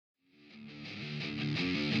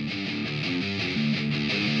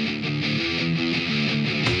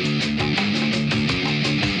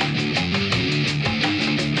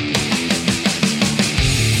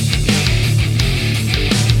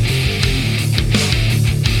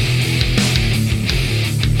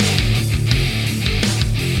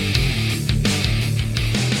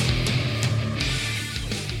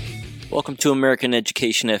to American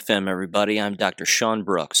Education FM, everybody. I'm Dr. Sean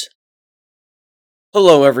Brooks.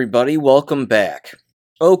 Hello, everybody. Welcome back.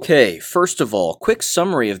 Okay, first of all, quick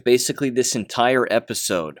summary of basically this entire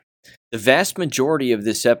episode. The vast majority of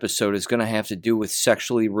this episode is going to have to do with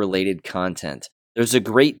sexually related content. There's a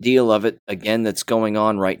great deal of it, again, that's going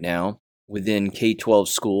on right now within K-12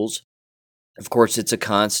 schools. Of course, it's a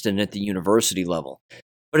constant at the university level,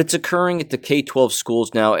 but it's occurring at the K-12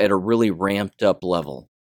 schools now at a really ramped up level.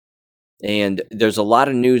 And there's a lot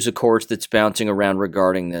of news, of course, that's bouncing around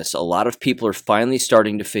regarding this. A lot of people are finally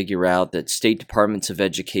starting to figure out that state departments of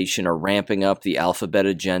education are ramping up the alphabet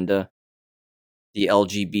agenda, the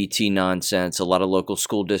LGBT nonsense. A lot of local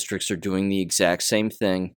school districts are doing the exact same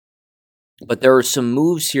thing. But there are some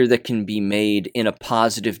moves here that can be made in a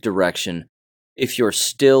positive direction if you're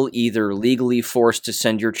still either legally forced to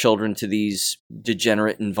send your children to these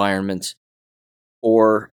degenerate environments,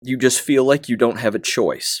 or you just feel like you don't have a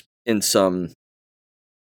choice in some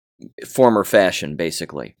form or fashion,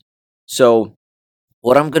 basically. So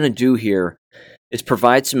what I'm going to do here is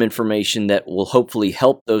provide some information that will hopefully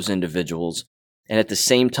help those individuals, and at the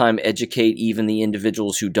same time educate even the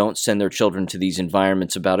individuals who don't send their children to these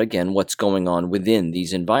environments about, again, what's going on within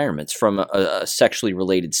these environments from a sexually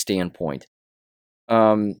related standpoint.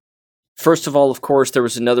 First of all, of course, there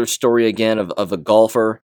was another story again of a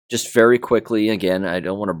golfer. Just very quickly, again, I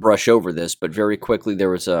don't want to brush over this, but very quickly there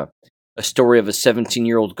was a story of a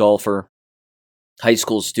 17-year-old golfer, high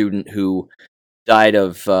school student, who died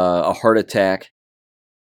of a heart attack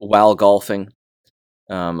while golfing.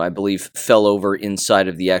 I believe fell over inside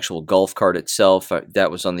of the actual golf cart itself.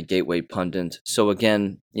 That was on the Gateway Pundit. So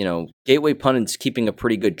again, Gateway Pundit's keeping a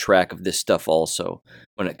pretty good track of this stuff also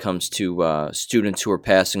when it comes to students who are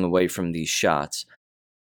passing away from these shots.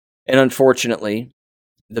 And unfortunately,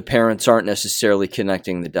 the parents aren't necessarily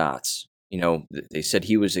connecting the dots. They said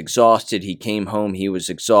he was exhausted. He came home. He was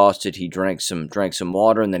exhausted. He drank some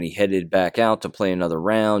water, and then he headed back out to play another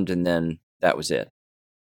round, and then that was it.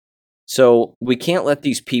 So we can't let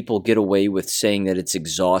these people get away with saying that it's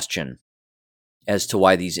exhaustion as to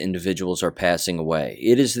why these individuals are passing away.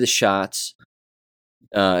 It is the shots.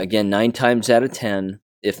 Again, 9 times out of 10,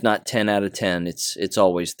 if not 10 out of 10, it's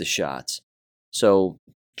always the shots. So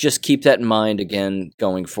just keep that in mind again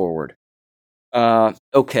going forward.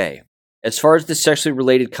 Okay. As far as the sexually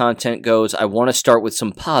related content goes, I want to start with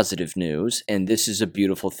some positive news, and this is a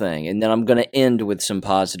beautiful thing. And then I'm going to end with some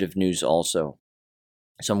positive news also.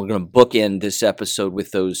 So I'm going to bookend this episode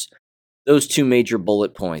with those 2 major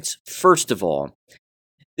bullet points. First of all,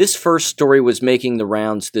 this first story was making the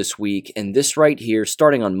rounds this week, and this right here,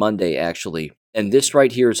 starting on Monday actually, and this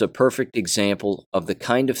right here is a perfect example of the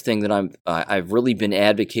kind of thing that I've really been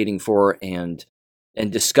advocating for and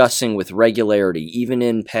discussing with regularity, even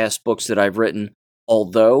in past books that I've written,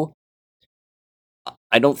 although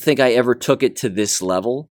I don't think I ever took it to this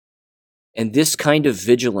level. And this kind of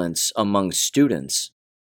vigilance among students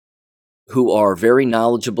who are very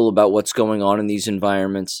knowledgeable about what's going on in these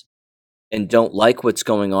environments and don't like what's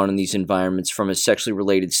going on in these environments from a sexually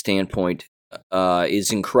related standpoint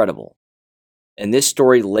is incredible. And this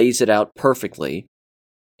story lays it out perfectly.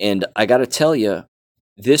 And I got to tell you,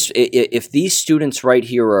 if these students right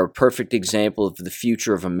here are a perfect example of the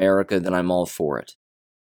future of America, then I'm all for it.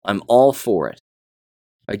 I'm all for it.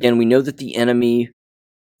 Again, we know that the enemy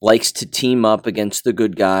likes to team up against the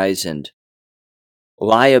good guys and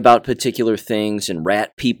lie about particular things and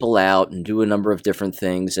rat people out and do a number of different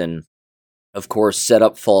things and, of course, set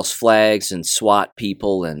up false flags and SWAT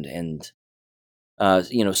people and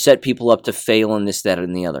set people up to fail in this, that,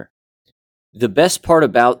 and the other. The best part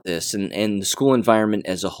about this and the school environment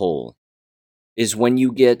as a whole is when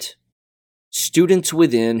you get students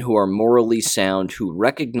within who are morally sound, who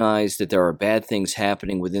recognize that there are bad things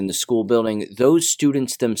happening within the school building. Those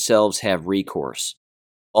students themselves have recourse,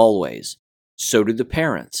 always. So do the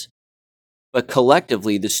parents. But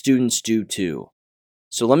collectively, the students do too.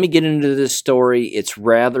 So let me get into this story. It's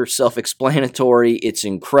rather self-explanatory. It's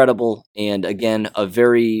incredible. And again, a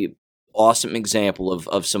very awesome example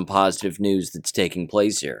of some positive news that's taking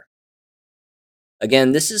place here.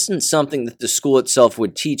 Again, this isn't something that the school itself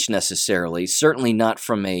would teach necessarily, certainly not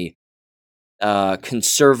from a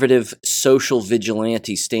conservative social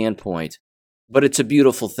vigilante standpoint, but it's a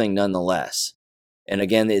beautiful thing nonetheless. And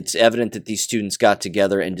again, it's evident that these students got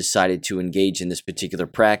together and decided to engage in this particular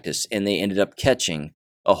practice, and they ended up catching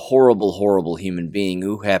a horrible, horrible human being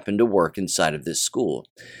who happened to work inside of this school.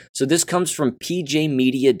 So this comes from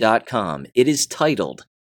pjmedia.com. It is titled,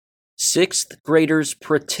 6th Graders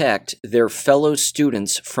Protect Their Fellow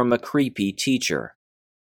Students from a Creepy Teacher.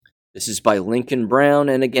 This is by Lincoln Brown,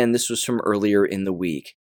 and again, this was from earlier in the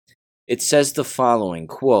week. It says the following,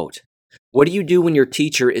 quote, "What do you do when your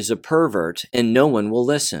teacher is a pervert and no one will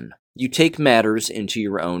listen? You take matters into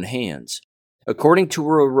your own hands." According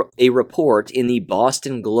to a report in the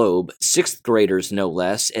Boston Globe, sixth graders, no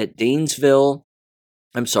less, at Davisville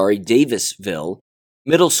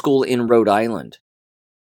Middle School in Rhode Island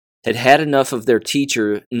had had enough of their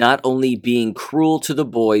teacher not only being cruel to the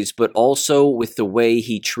boys, but also with the way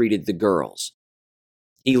he treated the girls.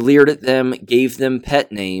 He leered at them, gave them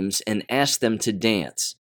pet names, and asked them to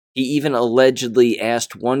dance. He even allegedly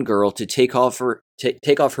asked one girl to take off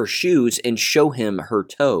her shoes and show him her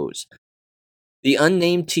toes. The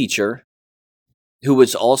unnamed teacher, who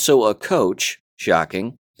was also a coach,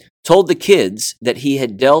 shocking, told the kids that he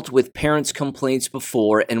had dealt with parents' complaints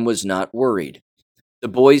before and was not worried. The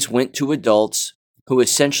boys went to adults who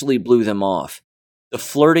essentially blew them off. The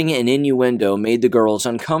flirting and innuendo made the girls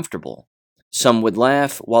uncomfortable. Some would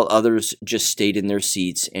laugh, while others just stayed in their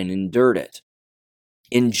seats and endured it.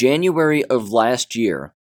 In January of last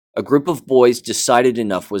year, a group of boys decided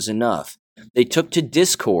enough was enough. They took to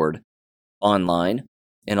Discord online,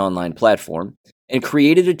 an online platform, and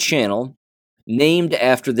created a channel named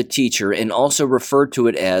after the teacher and also referred to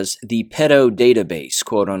it as the pedo database,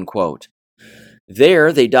 quote unquote.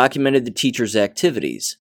 There, they documented the teacher's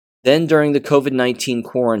activities. Then, during the COVID-19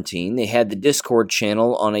 quarantine, they had the Discord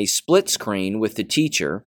channel on a split screen with the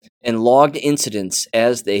teacher and logged incidents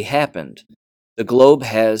as they happened. The Globe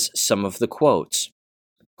has some of the quotes.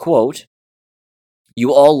 Quote,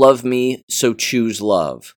 "You all love me, so choose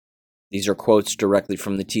love." These are quotes directly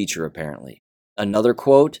from the teacher, apparently. Another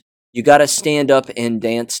quote, "You gotta stand up and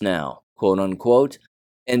dance now," quote unquote.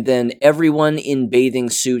 And then, "Everyone in bathing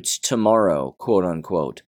suits tomorrow," quote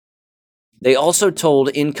unquote. They also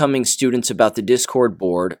told incoming students about the Discord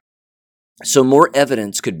board so more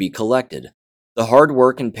evidence could be collected. The hard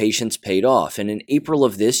work and patience paid off, and in April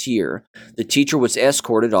of this year, the teacher was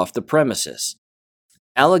escorted off the premises.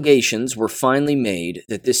 Allegations were finally made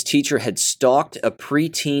that this teacher had stalked a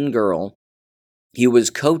preteen girl he was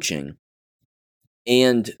coaching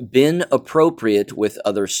and had been appropriate with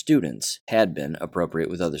other students.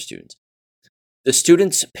 The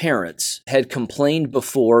students' parents had complained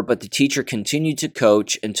before, but the teacher continued to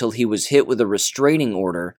coach until he was hit with a restraining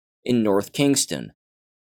order in North Kingston.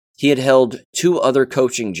 He had held 2 other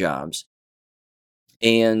coaching jobs,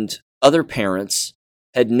 and other parents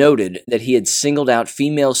had noted that he had singled out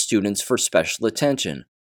female students for special attention.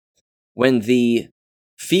 When the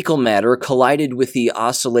fecal matter collided with the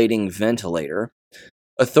oscillating ventilator,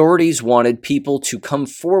 authorities wanted people to come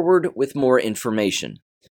forward with more information,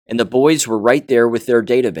 and the boys were right there with their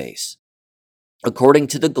database. According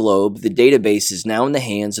to the Globe, the database is now in the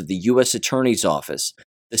hands of the U.S. Attorney's Office,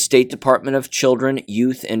 the State Department of Children,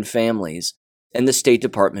 Youth, and Families, and the State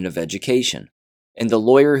Department of Education, and the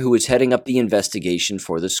lawyer who is heading up the investigation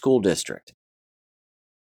for the school district.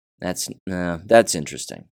 That's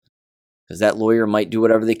interesting, because that lawyer might do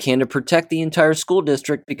whatever they can to protect the entire school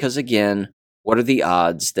district, because again, what are the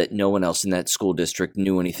odds that no one else in that school district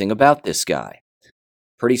knew anything about this guy?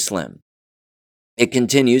 Pretty slim. It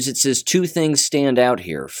continues, it says 2 things stand out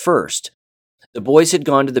here. First, the boys had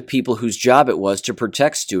gone to the people whose job it was to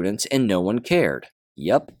protect students and no one cared.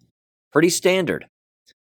 Yep, pretty standard.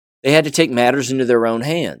 They had to take matters into their own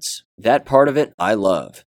hands. That part of it, I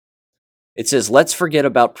love. It says, let's forget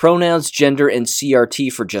about pronouns, gender, and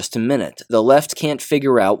CRT for just a minute. The left can't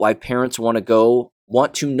figure out why parents want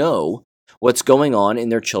to know what's going on in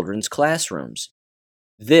their children's classrooms.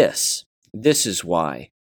 This is why.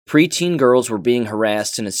 Preteen girls were being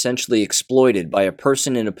harassed and essentially exploited by a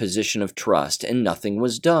person in a position of trust, and nothing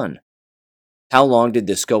was done. How long did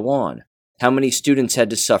this go on? How many students had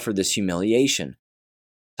to suffer this humiliation?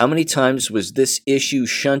 How many times was this issue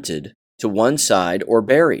shunted to one side or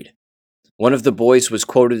buried? One of the boys was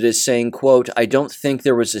quoted as saying, quote, "I don't think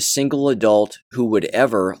there was a single adult who would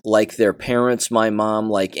ever, like their parents, my mom,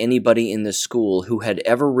 like anybody in the school, who had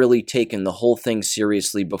ever really taken the whole thing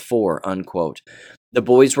seriously before," unquote. The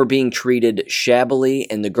boys were being treated shabbily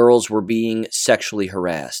and the girls were being sexually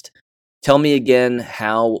harassed. Tell me again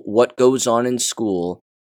what goes on in school,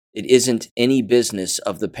 it isn't any business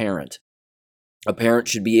of the parent. A parent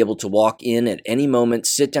should be able to walk in at any moment,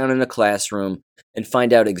 sit down in a classroom, and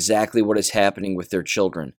find out exactly what is happening with their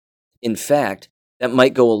children. In fact, that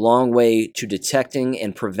might go a long way to detecting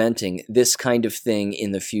and preventing this kind of thing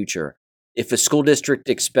in the future. If a school district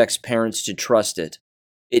expects parents to trust it,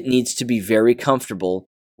 it needs to be very comfortable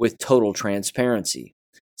with total transparency.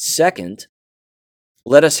 Second,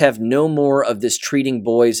 let us have no more of this treating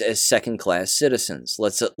boys as second-class citizens.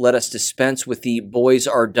 Let us dispense with the "boys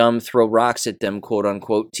are dumb, throw rocks at them,"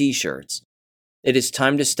 quote-unquote t-shirts. It is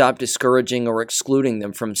time to stop discouraging or excluding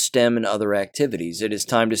them from STEM and other activities. It is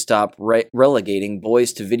time to stop relegating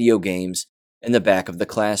boys to video games in the back of the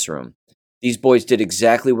classroom. These boys did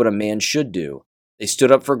exactly what a man should do. They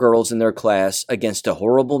stood up for girls in their class against a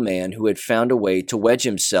horrible man who had found a way to wedge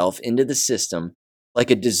himself into the system like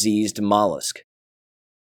a diseased mollusk.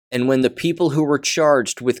 And when the people who were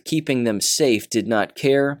charged with keeping them safe did not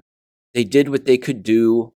care, they did what they could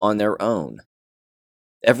do on their own.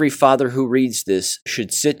 Every father who reads this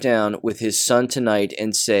should sit down with his son tonight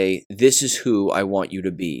and say, "This is who I want you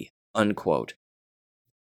to be," unquote.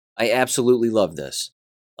 I absolutely love this.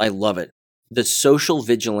 I love it. The social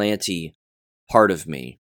vigilante part of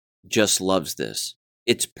me just loves this.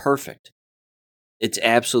 It's perfect. It's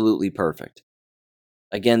absolutely perfect.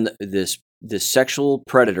 Again, this sexual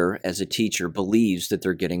predator as a teacher believes that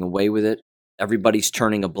they're getting away with it. Everybody's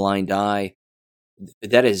turning a blind eye.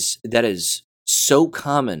 That is so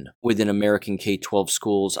common within American K-12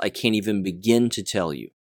 schools, I can't even begin to tell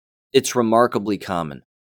you. It's remarkably common.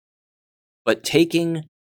 But taking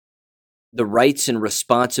the rights and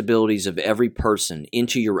responsibilities of every person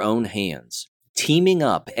into your own hands, teaming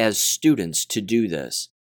up as students to do this,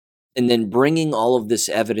 and then bringing all of this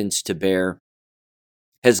evidence to bear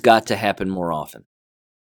has got to happen more often.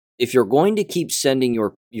 If you're going to keep sending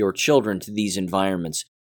your children to these environments,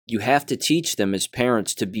 you have to teach them as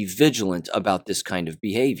parents to be vigilant about this kind of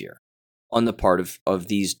behavior on the part of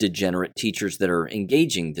these degenerate teachers that are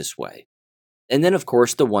engaging this way. And then, of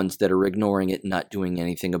course, the ones that are ignoring it, not doing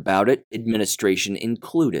anything about it, administration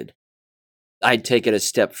included. I'd take it a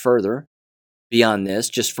step further beyond this,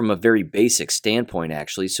 just from a very basic standpoint,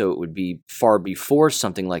 actually, so it would be far before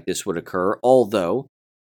something like this would occur, although,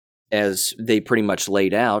 as they pretty much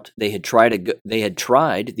laid out, these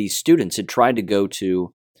students had tried to go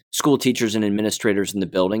to school teachers and administrators in the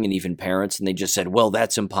building and even parents, and they just said, well,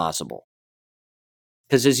 that's impossible.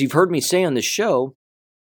 Because as you've heard me say on this show,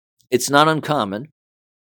 it's not uncommon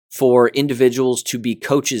for individuals to be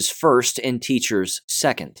coaches first and teachers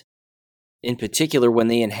second, in particular when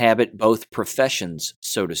they inhabit both professions,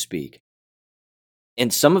 so to speak.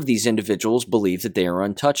 And some of these individuals believe that they are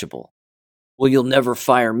untouchable. Well, you'll never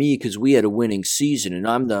fire me because we had a winning season and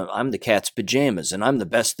I'm the cat's pajamas and I'm the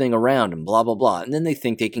best thing around and blah, blah, blah. And then they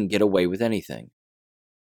think they can get away with anything.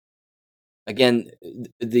 Again,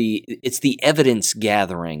 it's the evidence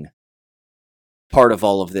gathering part of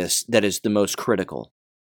all of this that is the most critical.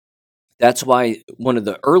 That's why one of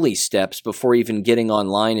the early steps before even getting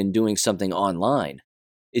online and doing something online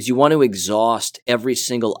is you want to exhaust every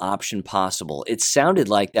single option possible. It sounded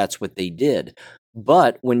like that's what they did.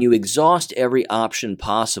 But when you exhaust every option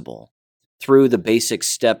possible through the basic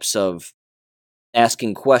steps of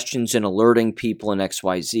asking questions and alerting people in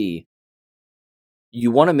XYZ,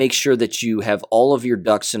 you want to make sure that you have all of your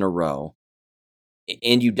ducks in a row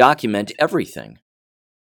and you document everything.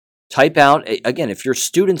 Type out, again, if your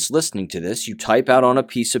students listening to this, you type out on a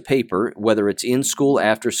piece of paper, whether it's in school,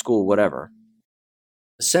 after school, whatever,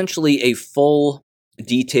 essentially a full,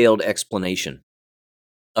 detailed explanation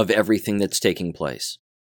of everything that's taking place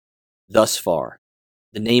thus far.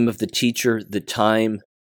 The name of the teacher, the time,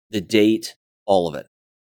 the date, all of it.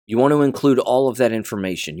 You want to include all of that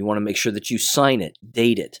information. You want to make sure that you sign it,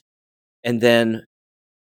 date it, and then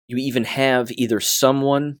you even have either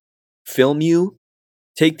someone film you,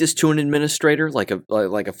 take this to an administrator, like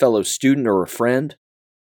a fellow student or a friend,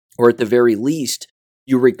 or at the very least,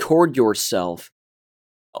 you record yourself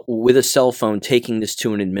with a cell phone taking this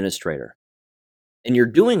to an administrator. And you're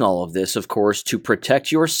doing all of this, of course, to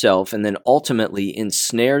protect yourself and then ultimately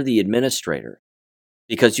ensnare the administrator,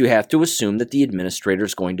 because you have to assume that the administrator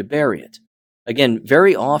is going to bury it. Again,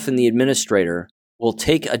 very often the administrator will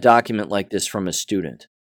take a document like this from a student.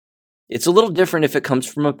 It's a little different if it comes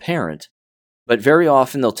from a parent, but very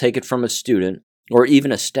often they'll take it from a student or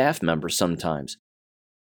even a staff member sometimes.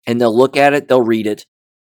 And they'll look at it, they'll read it,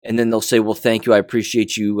 and then they'll say, well, thank you, I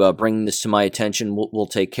appreciate you bringing this to my attention, we'll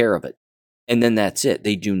take care of it. And then that's it.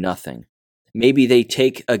 They do nothing. Maybe they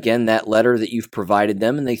take, again, that letter that you've provided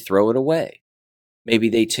them and they throw it away. Maybe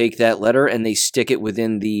they take that letter and they stick it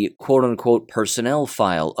within the quote-unquote personnel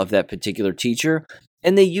file of that particular teacher,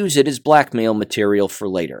 and they use it as blackmail material for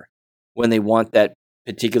later when they want that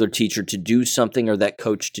particular teacher to do something or that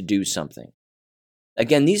coach to do something.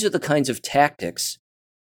 Again, these are the kinds of tactics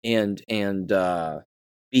and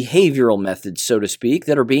behavioral methods, so to speak,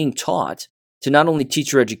 that are being taught to not only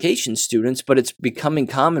teacher education students, but it's becoming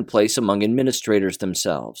commonplace among administrators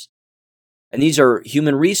themselves. And these are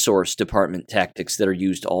human resource department tactics that are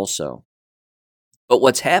used also. But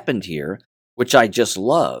what's happened here, which I just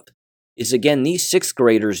love, is again, these sixth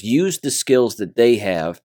graders use the skills that they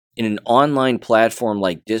have in an online platform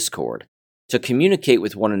like Discord to communicate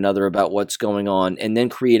with one another about what's going on and then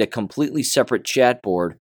create a completely separate chat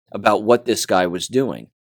board about what this guy was doing.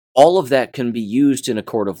 All of that can be used in a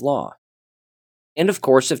court of law. And of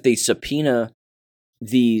course, if they subpoena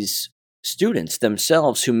these students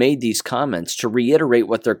themselves who made these comments to reiterate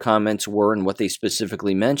what their comments were and what they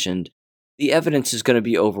specifically mentioned, the evidence is going to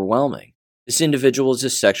be overwhelming. This individual is a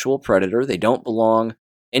sexual predator. They don't belong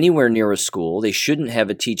anywhere near a school. They shouldn't have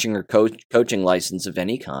a teaching or coaching license of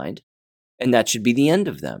any kind. And that should be the end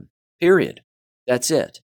of them. Period. That's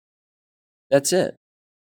it. That's it.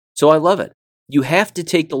 So I love it. You have to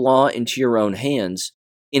take the law into your own hands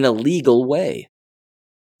in a legal way.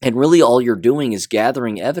 And really all you're doing is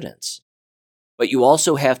gathering evidence. But you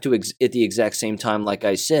also have to, at the exact same time, like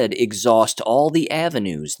I said, exhaust all the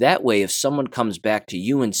avenues. That way, if someone comes back to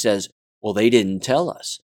you and says, well, they didn't tell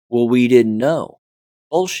us. Well, we didn't know.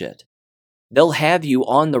 Bullshit. They'll have you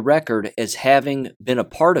on the record as having been a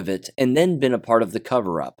part of it and then been a part of the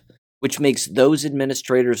cover-up, which makes those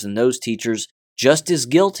administrators and those teachers just as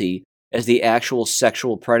guilty as the actual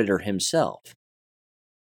sexual predator himself.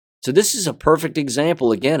 So this is a perfect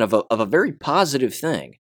example, again, of a very positive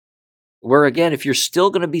thing. Where, again, if you're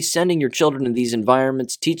still going to be sending your children to these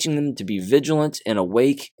environments, teaching them to be vigilant and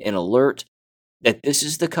awake and alert, that this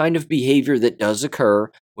is the kind of behavior that does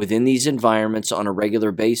occur within these environments on a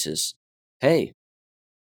regular basis, hey,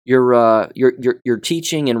 you're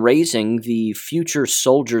teaching and raising the future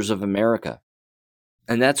soldiers of America.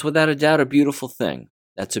 And that's without a doubt a beautiful thing.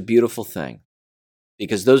 That's a beautiful thing.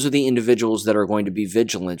 Because those are the individuals that are going to be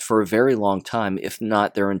vigilant for a very long time, if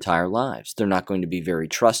not their entire lives. They're not going to be very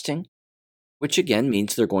trusting, which again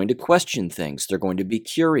means they're going to question things. They're going to be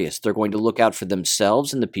curious. They're going to look out for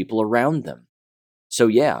themselves and the people around them. So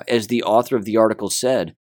yeah, as the author of the article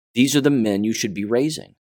said, these are the men you should be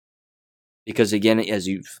raising. Because again, as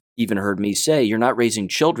you've even heard me say, you're not raising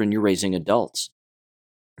children, you're raising adults.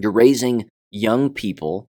 You're raising young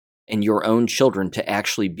people and your own children to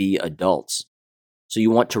actually be adults. So you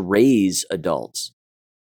want to raise adults.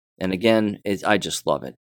 And again, I just love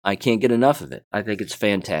it. I can't get enough of it. I think it's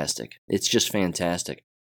fantastic. It's just fantastic.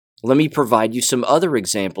 Let me provide you some other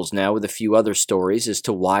examples now with a few other stories as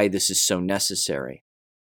to why this is so necessary.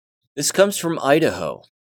 This comes from Idaho.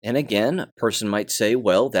 And again, a person might say,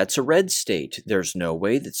 well, that's a red state. There's no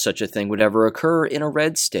way that such a thing would ever occur in a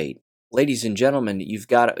red state. Ladies and gentlemen, you've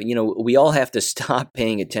got to, we all have to stop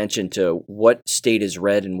paying attention to what state is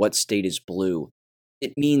red and what state is blue.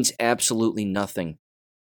 It means absolutely nothing.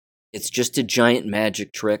 It's just a giant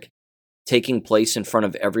magic trick taking place in front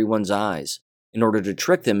of everyone's eyes in order to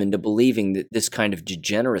trick them into believing that this kind of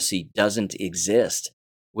degeneracy doesn't exist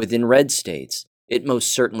within red states. It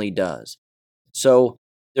most certainly does. So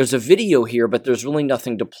there's a video here, but there's really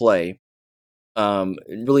nothing to play.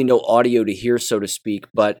 Really no audio to hear, so to speak,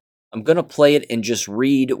 but I'm going to play it and just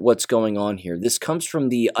read what's going on here. This comes from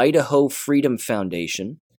the Idaho Freedom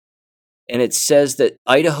Foundation, and it says that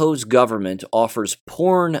Idaho's government offers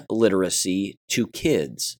porn literacy to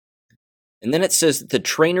kids. And then it says that the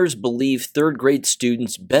trainers believe third-grade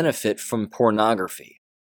students benefit from pornography.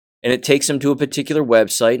 And it takes them to a particular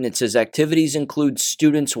website, and it says activities include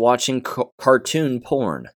students watching cartoon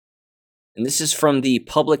porn. And this is from the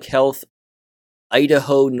Public Health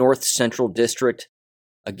Idaho North Central District,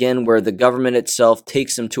 again, where the government itself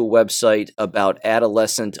takes them to a website about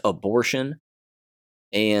adolescent abortion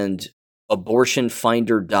and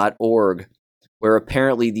abortionfinder.org, where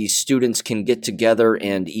apparently these students can get together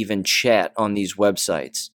and even chat on these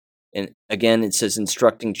websites. And again, it says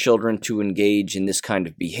instructing children to engage in this kind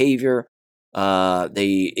of behavior.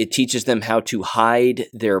 It teaches them how to hide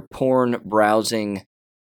their porn browsing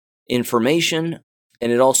information,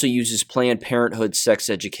 and it also uses Planned Parenthood sex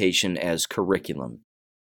education as curriculum,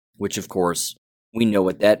 which of course we know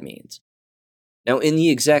what that means. Now, in the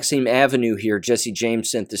exact same avenue here, Jesse James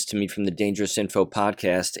sent this to me from the Dangerous Info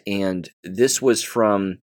podcast, and this was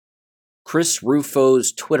from Chris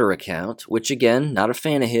Rufo's Twitter account, which again, not a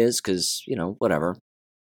fan of his because, whatever.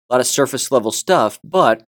 A lot of surface level stuff,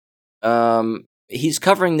 but he's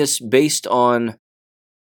covering this based on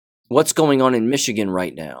what's going on in Michigan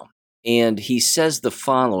right now. And he says the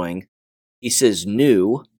following. He says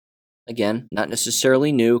new, again, not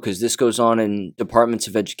necessarily new because this goes on in departments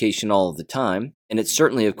of education all of the time. And it's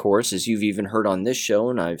certainly, of course, as you've even heard on this show,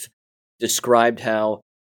 and I've described how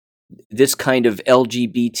this kind of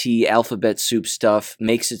LGBT alphabet soup stuff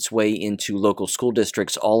makes its way into local school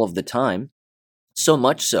districts all of the time. So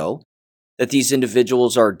much so that these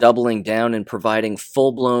individuals are doubling down and providing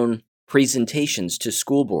full-blown presentations to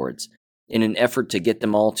school boards in an effort to get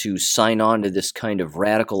them all to sign on to this kind of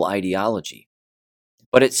radical ideology.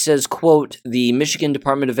 But it says, quote, the Michigan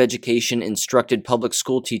Department of Education instructed public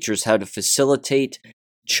school teachers how to facilitate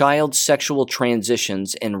child sexual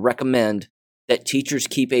transitions and recommend that teachers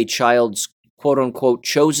keep a child's quote-unquote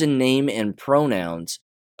chosen name and pronouns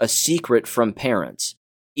a secret from parents.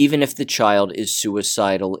 Even if the child is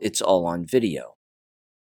suicidal, it's all on video.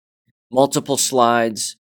 Multiple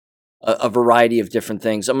slides, a variety of different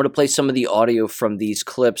things. I'm going to play some of the audio from these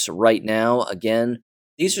clips right now. Again,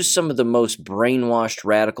 these are some of the most brainwashed,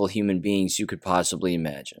 radical human beings you could possibly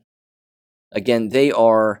imagine. Again, they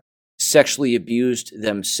are sexually abused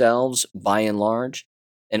themselves by and large,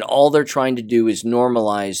 and all they're trying to do is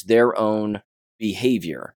normalize their own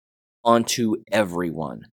behavior onto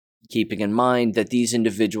everyone, keeping in mind that these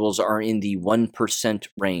individuals are in the 1%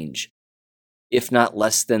 range, if not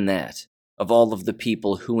less than that, of all of the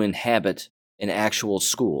people who inhabit an actual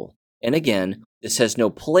school. And again, this has no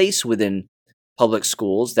place within public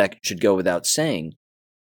schools, that should go without saying,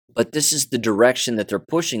 but this is the direction that they're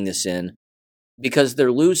pushing this in, because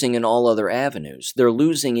they're losing in all other avenues. They're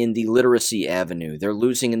losing in the literacy avenue. They're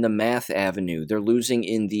losing in the math avenue. They're losing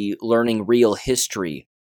in the learning real history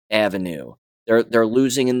avenue. They're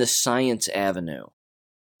losing in the science avenue.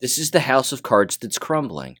 This is the house of cards that's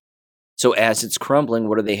crumbling. So as it's crumbling,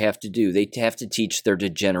 what do they have to do? They have to teach their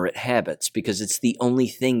degenerate habits, because it's the only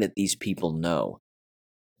thing that these people know.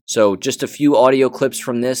 So just a few audio clips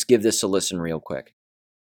from this. Give this a listen real quick.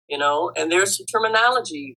 And there's some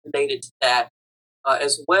terminology related to that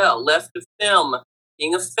as well. Left of femme,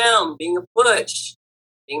 being a butch,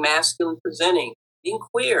 being masculine presenting, being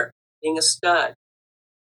queer, being a stud,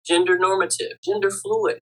 gender normative, gender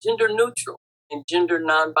fluid, gender neutral, and gender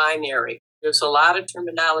non-binary. There's a lot of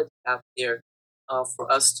terminology out there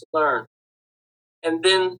for us to learn. And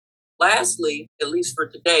then lastly, at least for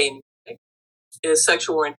today, is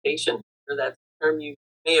sexual orientation. That's a term you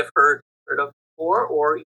may have heard of before,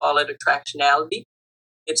 or you call it attractionality.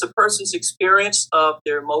 It's a person's experience of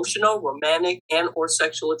their emotional, romantic, and or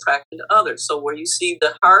sexual attraction to others. So where you see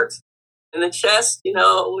the heart and the chest,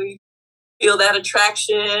 we feel that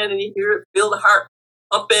attraction, and you feel the heart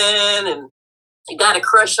pumping, and you got a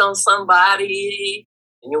crush on somebody,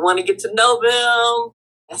 and you want to get to know them.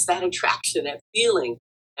 That's that attraction, that feeling.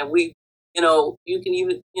 And you can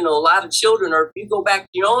even, a lot of children, or if you go back to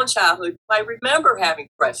your own childhood, you might remember having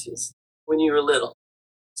crushes when you were little.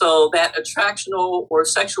 So that attractional or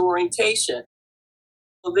sexual orientation.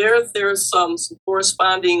 So there's some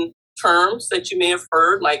corresponding terms that you may have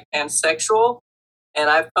heard, like pansexual. And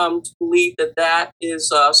I've come to believe that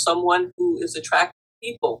is someone who is attracted to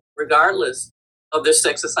people, regardless of their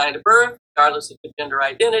sex assigned at birth, regardless of their gender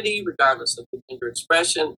identity, regardless of their gender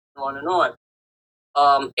expression, and on and on.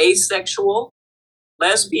 Asexual,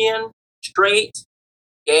 lesbian, straight,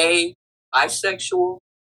 gay, bisexual,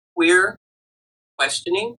 queer,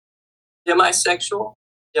 questioning, demisexual,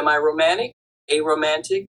 demiromantic,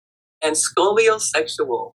 aromantic, and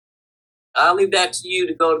scoliosexual. I'll leave that to you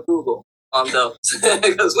to go to Google on those,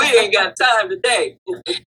 because we ain't got time today.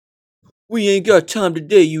 We ain't got time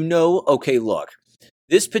today, Okay, look.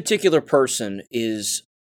 This particular person is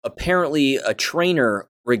apparently a trainer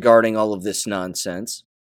regarding all of this nonsense,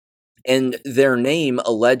 and their name,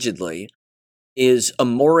 allegedly, is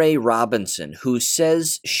Amore Robinson, who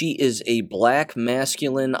says she is a black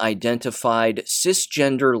masculine identified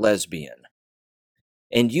cisgender lesbian,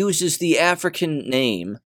 and uses the African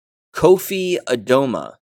name Kofi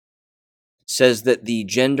Adoma. Says that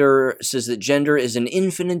gender is an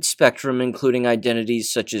infinite spectrum, including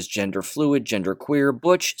identities such as gender fluid, gender queer,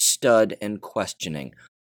 butch, stud, and questioning.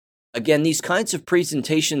 Again, these kinds of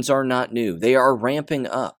presentations are not new. They are ramping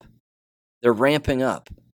up. They're ramping up.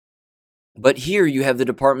 But here you have the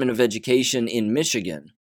Department of Education in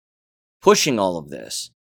Michigan pushing all of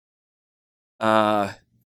this. And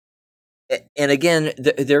again,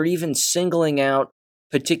 they're even singling out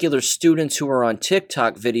particular students who are on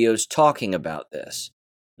TikTok videos talking about this.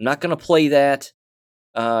 I'm not going to play that.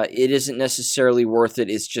 It isn't necessarily worth it.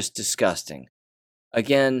 It's just disgusting.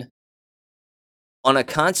 Again, on a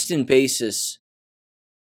constant basis,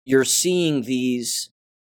 you're seeing these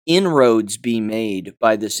inroads be made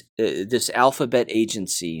by this alphabet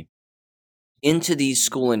agency into these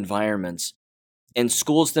school environments, and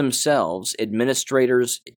schools themselves,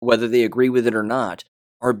 administrators, whether they agree with it or not,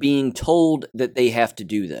 are being told that they have to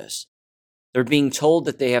do this. They're being told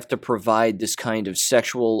that they have to provide this kind of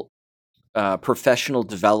sexual professional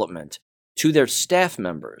development to their staff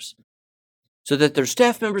members, so that their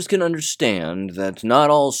staff members can understand that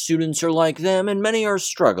not all students are like them and many are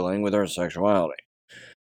struggling with their sexuality.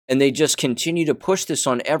 And they just continue to push this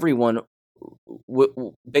on everyone,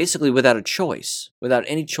 basically without a choice, without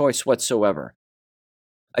any choice whatsoever.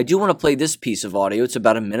 I do want to play this piece of audio. It's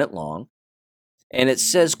about a minute long. And it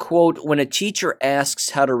says, quote, when a teacher asks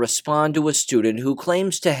how to respond to a student who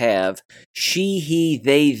claims to have she, he,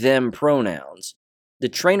 they, them pronouns, the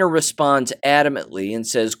trainer responds adamantly and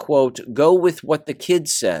says, quote, go with what the kid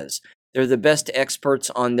says. They're the best experts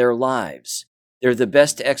on their lives. They're the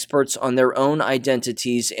best experts on their own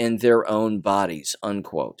identities and their own bodies,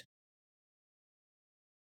 unquote.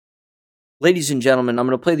 Ladies and gentlemen, I'm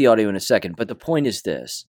going to play the audio in a second, but the point is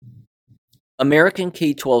this. American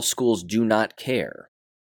K-12 schools do not care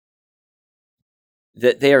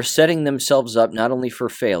that they are setting themselves up not only for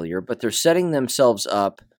failure, but they're setting themselves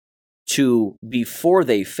up to, before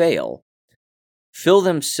they fail, fill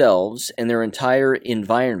themselves and their entire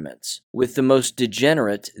environments with the most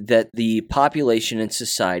degenerate that the population and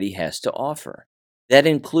society has to offer. That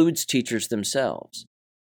includes teachers themselves.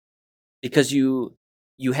 Because you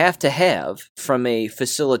have to have, from a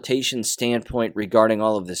facilitation standpoint regarding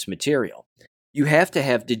all of this material, you have to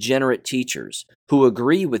have degenerate teachers who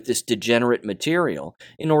agree with this degenerate material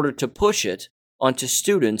in order to push it onto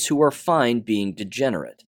students who are fine being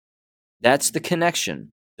degenerate. That's the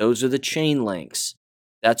connection. Those are the chain links.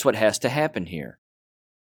 That's what has to happen here.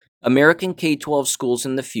 American K-12 schools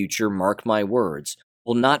in the future, mark my words,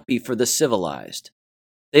 will not be for the civilized.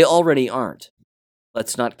 They already aren't.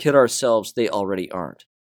 Let's not kid ourselves, they already aren't.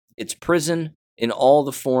 It's prison in all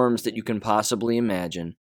the forms that you can possibly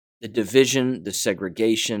imagine. The division, the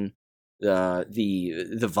segregation,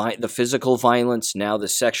 the physical violence, now the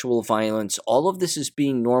sexual violence, all of this is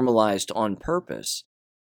being normalized on purpose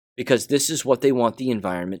because this is what they want the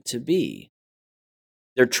environment to be.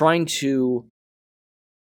 They're trying to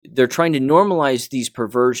normalize these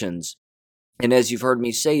perversions, and as you've heard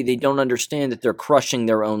me say, they don't understand that they're crushing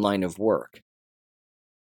their own line of work.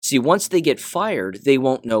 See, once they get fired, they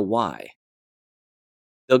won't know why.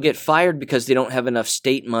 They'll get fired because they don't have enough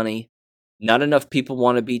state money, not enough people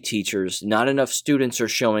want to be teachers, not enough students are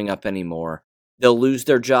showing up anymore. They'll lose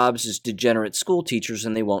their jobs as degenerate school teachers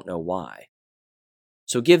and they won't know why.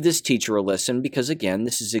 So give this teacher a listen because, again,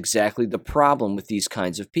 this is exactly the problem with these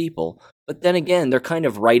kinds of people. But then again, they're kind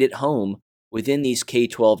of right at home within these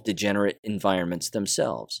K-12 degenerate environments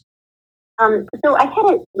themselves. So I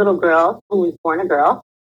had a little girl who was born a girl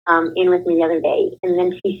in with me the other day, and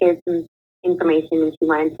then she shared some information and she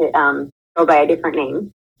wanted to go by a different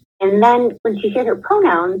name. And then when she shared her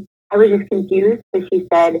pronouns, I was just confused because she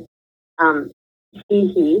said she,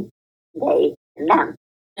 he, they, and them.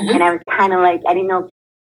 Mm-hmm. And I was kind of like, I didn't know.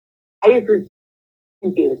 I just was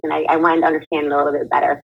confused, and I wanted to understand it a little bit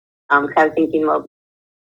better. Because I was thinking, well,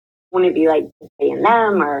 wouldn't it be like they and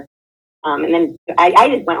them, or and then I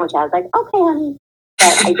just went with it. I was like, okay, honey.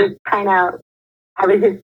 But I just I was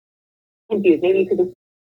just confused. Maybe you could just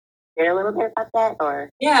share a little bit about that, or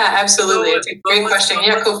yeah, absolutely. It's a great question.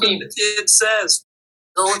 Yeah, Kofi. The kid says,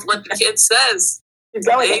 go with what the kid says.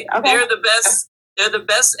 Okay. They're the best. They're the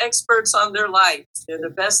best experts on their life. They're the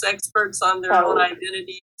best experts on their own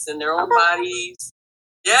identities and their own bodies.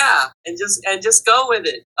 Yeah, and just go with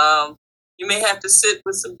it. You may have to sit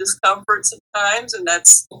with some discomfort sometimes, and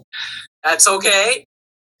that's okay.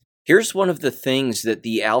 Here's one of the things that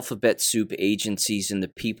the alphabet soup agencies and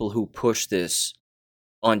the people who push this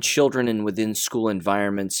on children and within school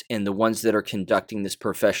environments and the ones that are conducting this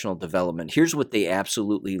professional development, here's what they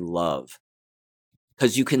absolutely love.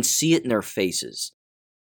 Because you can see it in their faces.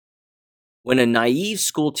 When a naive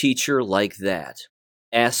school teacher like that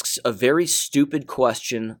asks a very stupid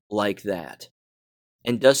question like that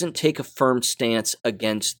and doesn't take a firm stance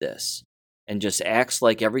against this and just acts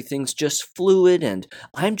like everything's just fluid and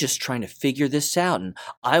I'm just trying to figure this out and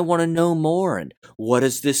I want to know more and what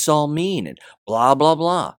does this all mean and blah, blah,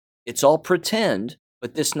 blah. It's all pretend,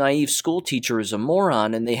 but this naive school teacher is a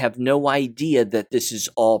moron and they have no idea that this is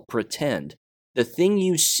all pretend. The thing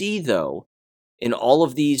you see, though, in all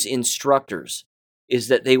of these instructors is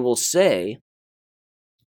that they will say,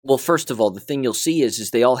 well, first of all, the thing you'll see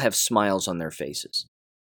is they all have smiles on their faces.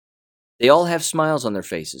 They all have smiles on their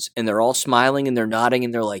faces, and they're all smiling and they're nodding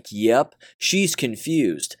and they're like, yep, she's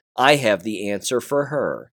confused. I have the answer for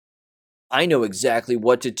her. I know exactly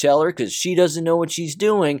what to tell her because she doesn't know what she's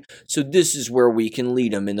doing, so this is where we can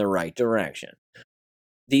lead them in the right direction.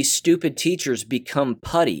 These stupid teachers become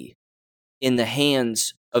putty in the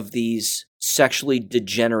hands of these sexually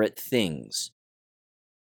degenerate things.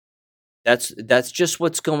 That's just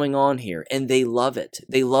what's going on here, and they love it.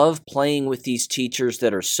 They love playing with these teachers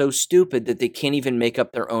that are so stupid that they can't even make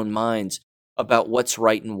up their own minds about what's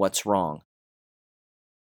right and what's wrong.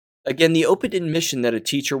 Again, the open admission that a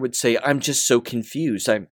teacher would say, I'm just so confused.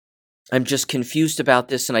 I'm just confused about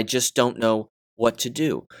this, and I just don't know what to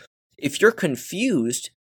do. If you're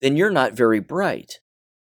confused, then you're not very bright,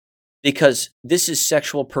 because this is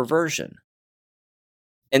sexual perversion.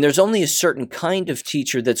 And there's only a certain kind of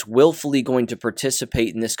teacher that's willfully going to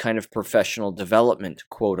participate in this kind of professional development,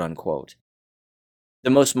 quote unquote. The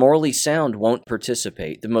most morally sound won't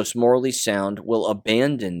participate. The most morally sound will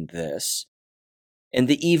abandon this. And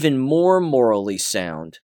the even more morally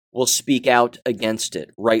sound will speak out against it,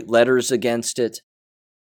 write letters against it,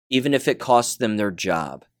 even if it costs them their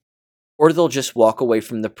job. Or they'll just walk away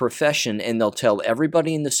from the profession and they'll tell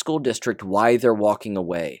everybody in the school district why they're walking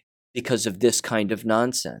away, because of this kind of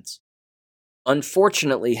nonsense.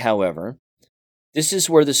 Unfortunately, however, this is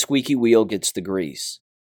where the squeaky wheel gets the grease.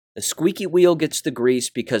 The squeaky wheel gets the grease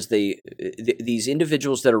because these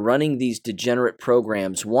individuals that are running these degenerate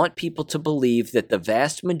programs want people to believe that the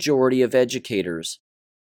vast majority of educators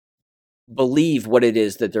believe what it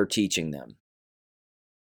is that they're teaching them.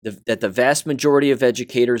 That the vast majority of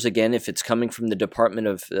educators, again, if it's coming from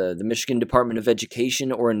the Michigan Department of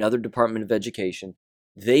Education or another Department of Education,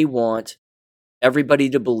 they want everybody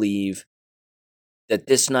to believe that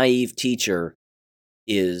this naive teacher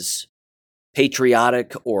is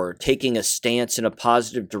patriotic or taking a stance in a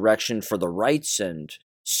positive direction for the rights and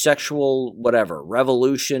sexual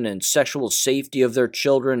revolution and sexual safety of their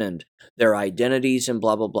children and their identities and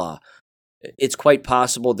blah, blah, blah. It's quite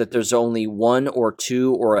possible that there's only one or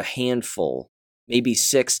two or a handful, maybe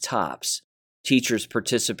 6 tops, teachers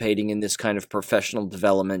participating in this kind of professional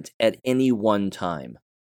development at any one time.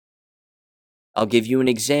 I'll give you an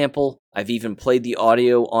example. I've even played the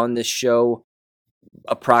audio on this show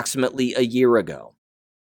approximately a year ago.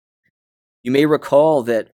 You may recall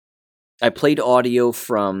that I played audio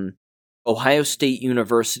from Ohio State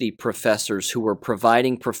University professors who were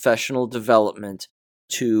providing professional development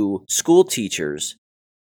to school teachers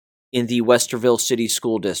in the Westerville City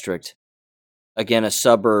School District, again, a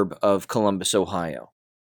suburb of Columbus, Ohio.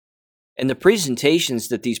 And the presentations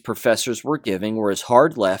that these professors were giving were as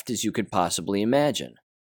hard left as you could possibly imagine.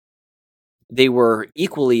 They were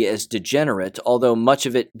equally as degenerate, although much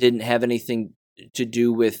of it didn't have anything to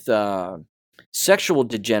do with sexual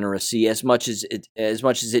degeneracy as much as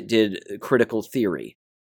it did critical theory,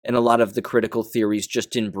 and a lot of the critical theories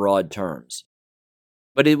just in broad terms.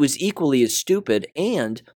 But it was equally as stupid,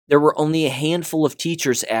 and there were only a handful of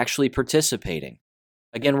teachers actually participating.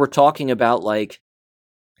 Again, we're talking about like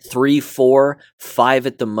 3, 4, 5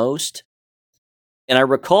 at the most. And I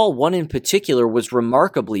recall one in particular was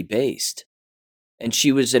remarkably based. And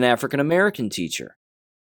she was an African-American teacher.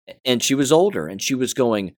 And she was older, and she was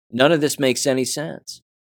going, none of this makes any sense.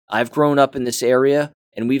 I've grown up in this area,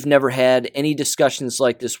 and we've never had any discussions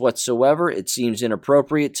like this whatsoever. It seems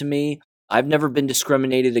inappropriate to me. I've never been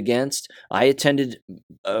discriminated against. I attended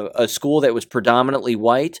a school that was predominantly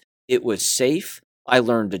white. It was safe. I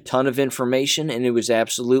learned a ton of information, and it was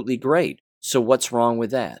absolutely great. So what's wrong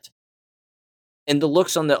with that? And the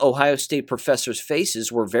looks on the Ohio State professors'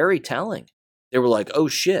 faces were very telling. They were like, oh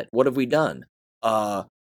shit, what have we done? How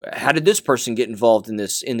did this person get involved in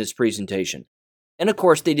this presentation? And of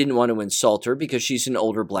course, they didn't want to insult her because she's an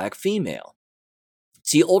older black female.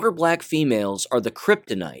 See, older black females are the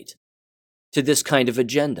kryptonite to this kind of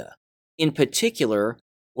agenda, in particular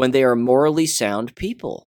when they are morally sound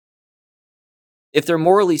people. If they're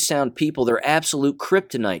morally sound people, they're absolute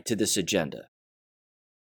kryptonite to this agenda.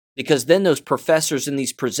 Because then those professors and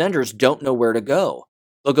these presenters don't know where to go.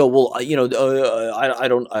 They'll go, well, I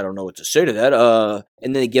don't know what to say to that.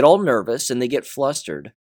 And then they get all nervous and they get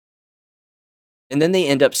flustered. And then they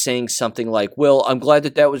end up saying something like, well, I'm glad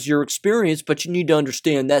that was your experience, but you need to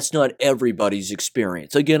understand that's not everybody's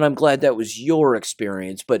experience. Again, I'm glad that was your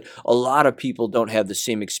experience, but a lot of people don't have the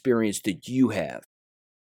same experience that you have.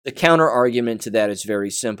 The counter argument to that is very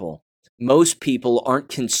simple. Most people aren't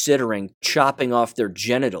considering chopping off their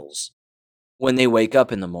genitals when they wake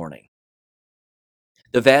up in the morning.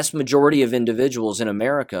 The vast majority of individuals in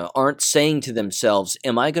America aren't saying to themselves,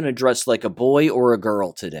 am I going to dress like a boy or a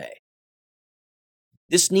girl today?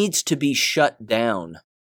 This needs to be shut down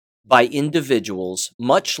by individuals,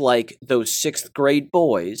 much like those 6th grade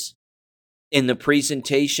boys in the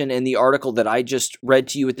presentation and the article that I just read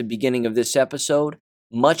to you at the beginning of this episode.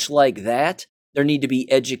 Much like that, there need to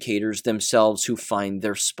be educators themselves who find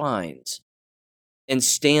their spines and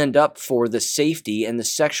stand up for the safety and the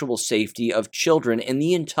sexual safety of children and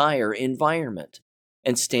the entire environment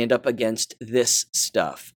and stand up against this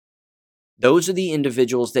stuff. Those are the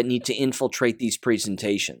individuals that need to infiltrate these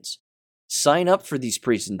presentations. Sign up for these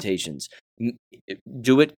presentations.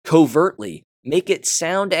 Do it covertly. Make it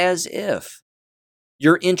sound as if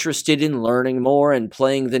you're interested in learning more and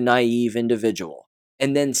playing the naive individual.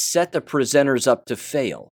 And then set the presenters up to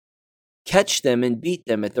fail. Catch them and beat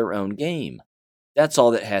them at their own game. That's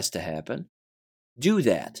all that has to happen. Do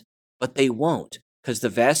that. But they won't, because the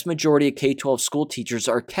vast majority of K-12 school teachers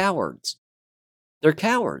are cowards. They're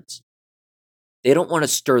cowards. They don't want to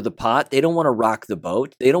stir the pot. They don't want to rock the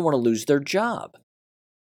boat. They don't want to lose their job.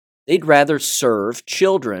 They'd rather serve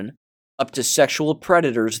children up to sexual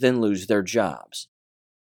predators than lose their jobs.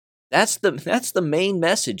 That's the main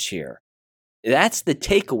message here. That's the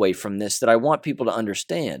takeaway from this that I want people to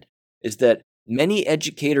understand, is that many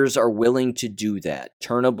educators are willing to do that,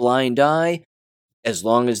 turn a blind eye, as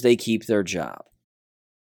long as they keep their job.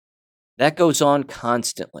 That goes on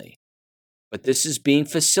constantly. But this is being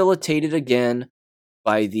facilitated again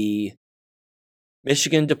by the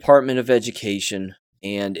Michigan Department of Education,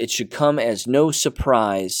 and it should come as no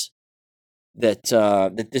surprise that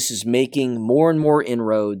this is making more and more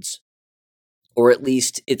inroads, or at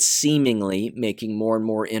least it's seemingly making more and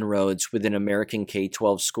more inroads within American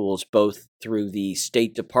K-12 schools, both through the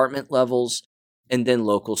state department levels and then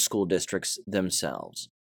local school districts themselves.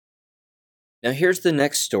 Now here's the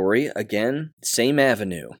next story. Again, same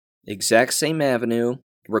avenue. Exact same avenue.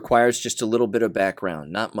 Requires just a little bit of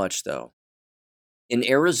background. Not much, though. In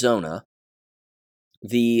Arizona,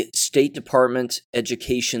 the State Department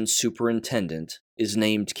Education Superintendent is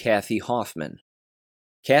named Kathy Hoffman.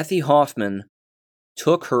 Kathy Hoffman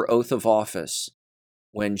took her oath of office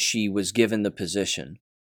when she was given the position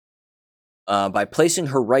by placing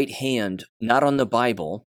her right hand not on the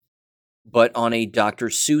Bible, but on a Dr.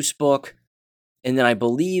 Seuss book, and then I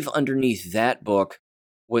believe underneath that book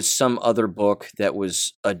was some other book that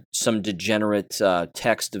was some degenerate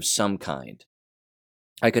text of some kind.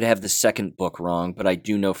 I could have the second book wrong, but I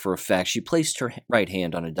do know for a fact she placed her right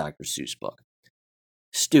hand on a Dr. Seuss book.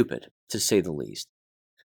 Stupid, to say the least.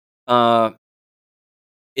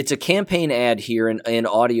 It's a campaign ad here, an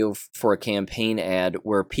audio for a campaign ad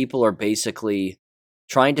where people are basically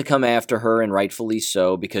trying to come after her, and rightfully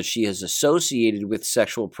so, because she is associated with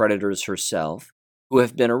sexual predators herself who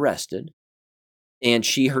have been arrested, and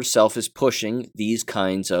she herself is pushing these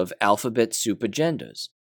kinds of alphabet soup agendas.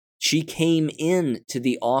 She came in to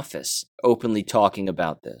the office openly talking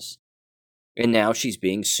about this, and now she's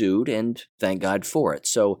being sued, and thank God for it.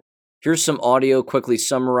 So here's some audio quickly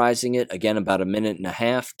summarizing it. Again, about a minute and a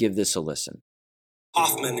half. Give this a listen.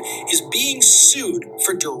 Hoffman is being sued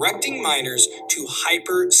for directing minors to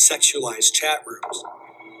hyper-sexualized chat rooms.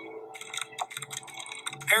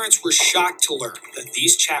 Parents were shocked to learn that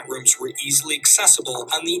these chat rooms were easily accessible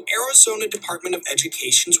on the Arizona Department of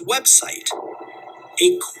Education's website.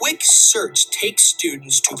 A quick search takes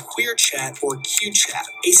students to QueerChat or QChat,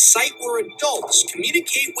 a site where adults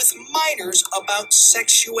communicate with minors about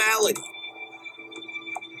sexuality.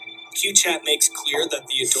 QChat makes clear that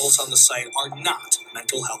the adults on the site are not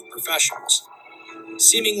mental health professionals.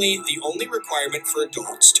 Seemingly, the only requirement for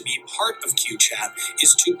adults to be part of QChat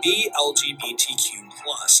is to be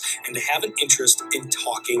LGBTQ+, and to have an interest in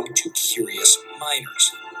talking to curious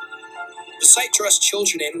minors. The site draws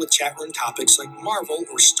children in with chat room topics like Marvel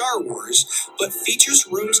or Star Wars, but features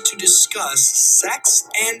rooms to discuss sex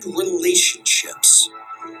and relationships.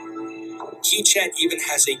 QChat even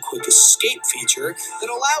has a quick escape feature that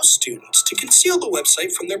allows students to conceal the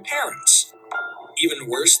website from their parents. Even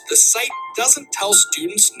worse, the site doesn't tell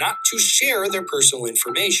students not to share their personal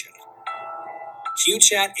information.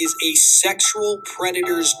 QChat is a sexual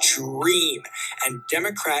predator's dream, and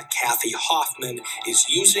Democrat Kathy Hoffman is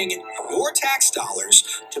using your tax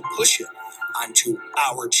dollars to push it onto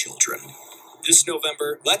our children. This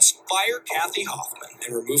November, let's fire Kathy Hoffman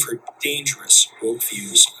and remove her dangerous woke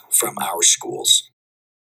views from our schools.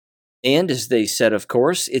 And as they said, of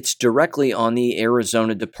course, it's directly on the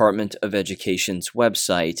Arizona Department of Education's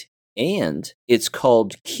website, and it's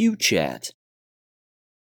called QChat.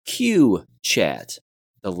 QChat,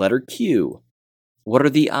 the letter Q. What are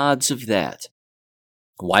the odds of that?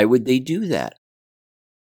 Why would they do that?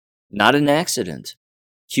 Not an accident.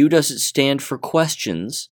 Q doesn't stand for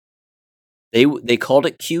questions. They called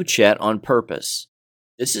it QChat on purpose.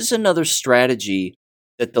 This is another strategy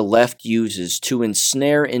that the left uses to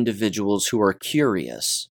ensnare individuals who are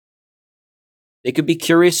curious. They could be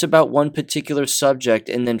curious about one particular subject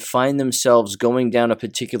and then find themselves going down a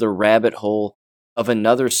particular rabbit hole of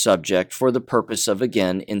another subject for the purpose of,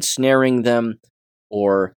 again, ensnaring them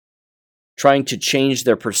or trying to change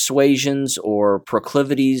their persuasions or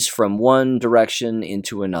proclivities from one direction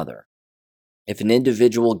into another. If an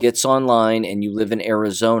individual gets online and you live in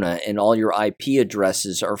Arizona and all your IP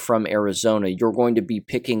addresses are from Arizona, you're going to be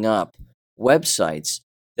picking up websites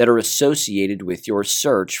that are associated with your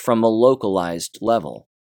search from a localized level.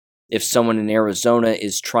 if someone in Arizona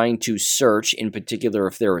is trying to search, in particular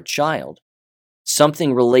if they're a child,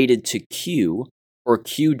 something related to Q or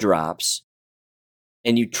Q drops,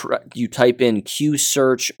 and you type in Q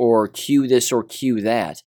search or Q this or Q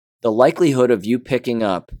that, the likelihood of you picking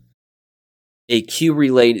up a Q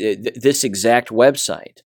related, this exact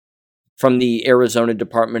website from the Arizona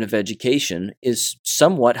Department of Education is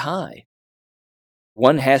somewhat high.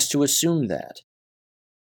 One has to assume that.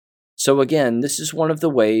 So again, this is one of the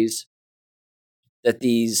ways that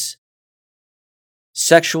these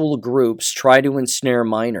sexual groups try to ensnare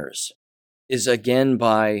minors, is again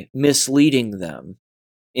by misleading them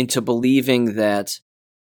into believing that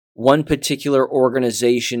one particular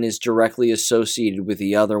organization is directly associated with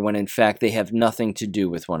the other when in fact they have nothing to do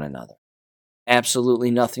with one another. Absolutely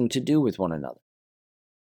nothing to do with one another.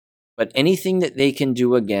 But anything that they can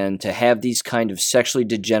do again to have these kind of sexually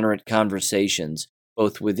degenerate conversations,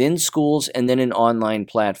 both within schools and then in online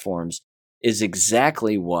platforms, is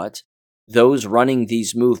exactly what those running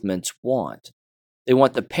these movements want. They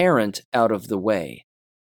want the parent out of the way.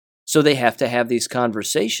 So they have to have these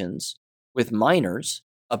conversations with minors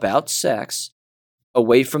about sex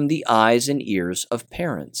away from the eyes and ears of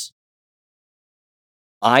parents,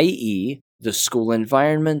 i.e., the school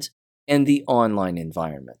environment and the online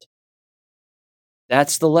environment.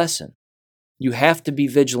 That's the lesson. You have to be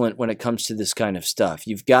vigilant when it comes to this kind of stuff.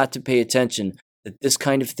 You've got to pay attention that this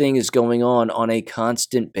kind of thing is going on a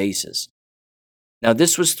constant basis. Now,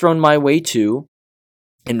 this was thrown my way too,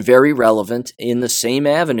 and very relevant in the same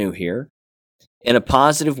avenue here, in a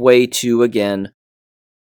positive way to, again,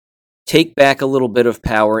 take back a little bit of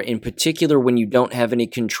power, in particular when you don't have any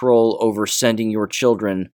control over sending your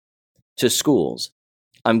children to schools.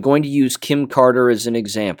 I'm going to use Kim Carter as an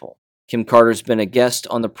example. Kim Carter's been a guest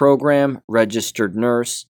on the program, registered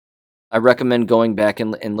nurse. I recommend going back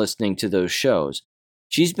and listening to those shows.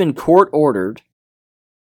 She's been court-ordered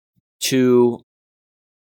to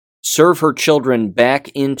serve her children back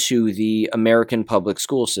into the American public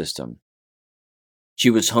school system. She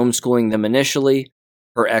was homeschooling them initially.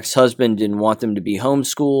 Her ex-husband didn't want them to be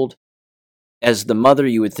homeschooled. As the mother,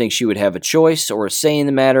 you would think she would have a choice or a say in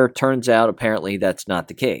the matter. Turns out, apparently, that's not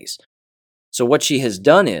the case. So what she has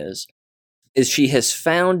done is she has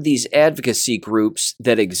found these advocacy groups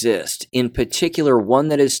that exist, in particular one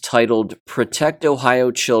that is titled Protect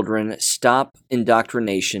Ohio Children, Stop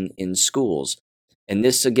Indoctrination in Schools. And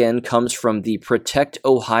this, again, comes from the Protect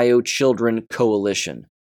Ohio Children Coalition.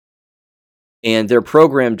 And their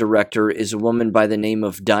program director is a woman by the name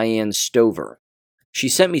of Diane Stover. She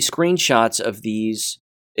sent me screenshots of these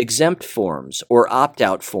exempt forms or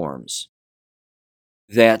opt-out forms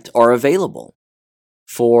that are available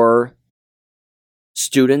for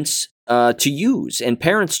students to use and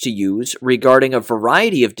parents to use regarding a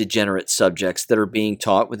variety of degenerate subjects that are being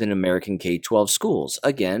taught within American K-12 schools.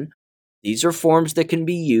 Again, these are forms that can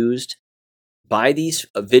be used by these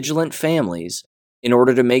vigilant families in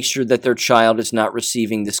order to make sure that their child is not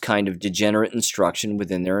receiving this kind of degenerate instruction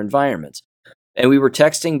within their environments. And we were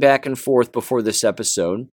texting back and forth before this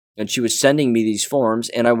episode, and she was sending me these forms,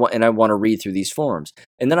 and I want to read through these forms.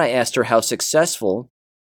 And then I asked her how successful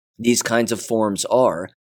these kinds of forms are,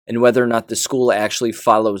 and whether or not the school actually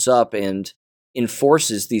follows up and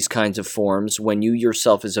enforces these kinds of forms when you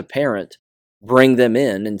yourself as a parent bring them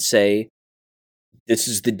in and say, this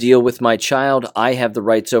is the deal with my child, I have the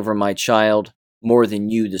rights over my child more than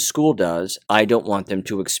you, the school, does. I don't want them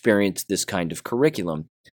to experience this kind of curriculum.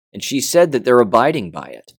 And she said that they're abiding by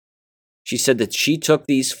it. She said that she took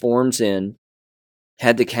these forms in,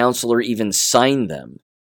 had the counselor even sign them,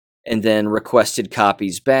 and then requested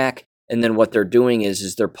copies back. And then what they're doing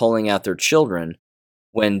is they're pulling out their children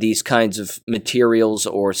when these kinds of materials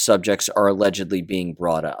or subjects are allegedly being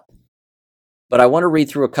brought up. But I want to read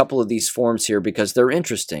through a couple of these forms here because they're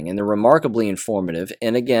interesting and they're remarkably informative.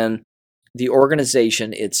 And again, the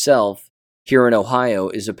organization itself here in Ohio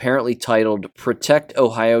is apparently titled Protect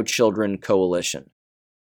Ohio Children Coalition.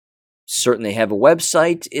 Certainly have a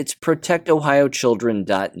website. It's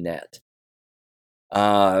protectohiochildren.net.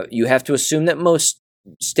 You have to assume that most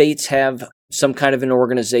states have some kind of an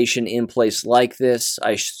organization in place like this.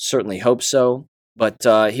 I certainly hope so. But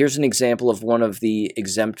here's an example of one of the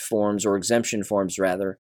exempt forms, or exemption forms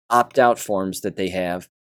rather, opt-out forms that they have,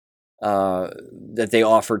 that they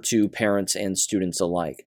offer to parents and students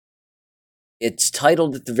alike. It's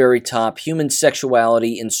titled at the very top, Human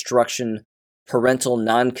Sexuality Instruction Parental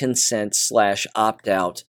Non-Consent /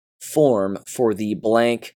 Opt-Out Form for the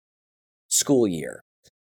blank school year.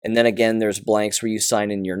 And then again, there's blanks where you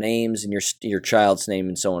sign in your names and your child's name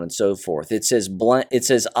and so on and so forth. It says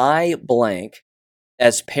I blank,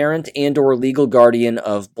 as parent and or legal guardian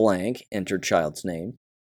of blank, enter child's name,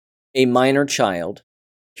 a minor child,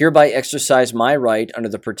 hereby exercise my right under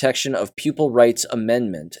the protection of Pupil Rights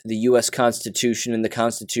Amendment, the U.S. Constitution and the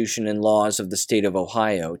Constitution and laws of the state of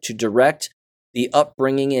Ohio, to direct the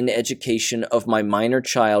upbringing and education of my minor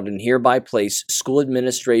child and hereby place school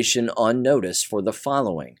administration on notice for the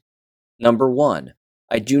following. Number 1,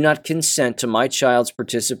 I do not consent to my child's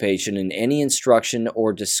participation in any instruction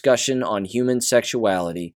or discussion on human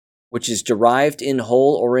sexuality which is derived in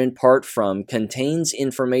whole or in part from, contains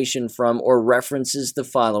information from, or references the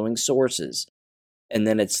following sources. And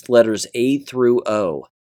then it's letters A through O.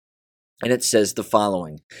 And it says the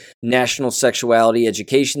following: National Sexuality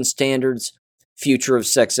Education Standards, Future of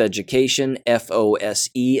Sex Education, FOSE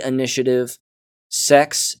Initiative,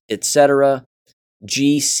 Sex, etc.,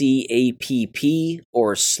 GCAPP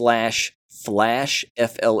or /Flash, FLASH,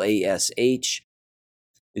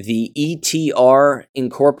 the ETR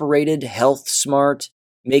Incorporated, Health Smart,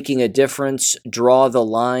 Making a Difference, Draw the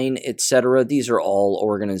Line, etc. These are all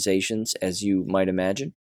organizations, as you might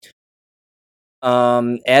imagine.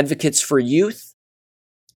 Advocates for Youth,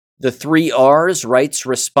 the 3 R's, Rights,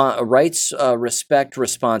 Respect,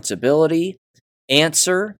 Responsibility,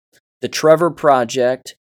 Answer, the Trevor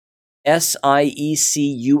Project,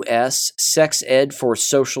 SIECUS, Sex Ed for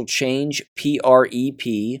Social Change,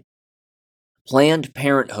 PREP, Planned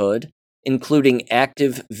Parenthood, including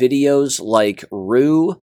active videos like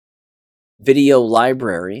Rue, Video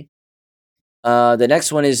Library. The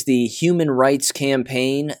next one is the Human Rights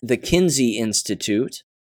Campaign, the Kinsey Institute,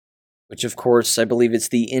 which of course I believe it's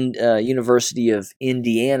the University of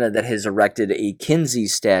Indiana that has erected a Kinsey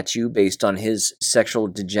statue based on his sexual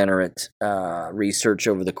degenerate research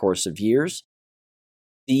over the course of years.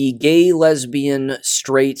 The Gay, Lesbian,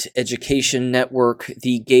 Straight Education Network,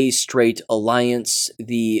 the Gay Straight Alliance,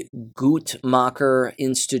 the Guttmacher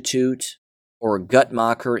Institute, or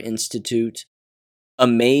Guttmacher Institute,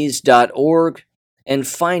 amaze.org, and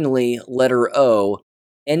finally, letter O,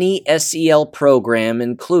 any SEL program,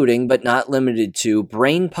 including but not limited to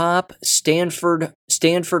Brain Pop, Stanford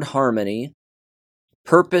Harmony,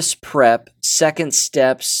 Purpose Prep, Second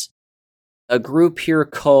Steps, a group here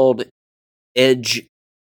called Edgenuity,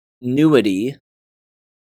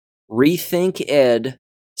 Rethink Ed,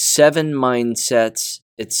 7 Mindsets,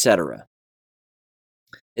 etc.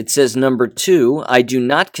 It says number 2, I do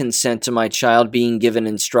not consent to my child being given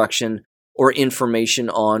instruction or information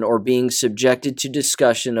on or being subjected to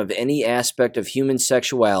discussion of any aspect of human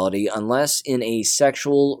sexuality unless in a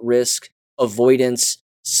sexual risk avoidance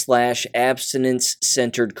 /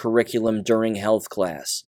 abstinence-centered curriculum during health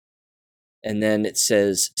class. And then it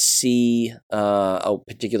says see a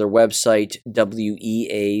particular website,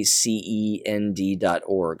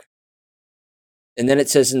 weacend.org. And then it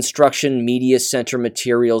says instruction, media center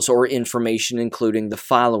materials, or information including the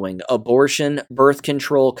following: abortion, birth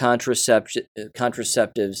control,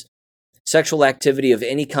 contraceptives, sexual activity of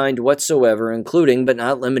any kind whatsoever, including but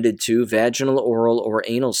not limited to vaginal, oral, or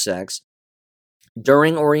anal sex,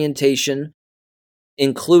 during orientation,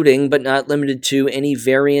 including but not limited to any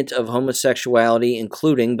variant of homosexuality,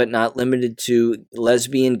 including but not limited to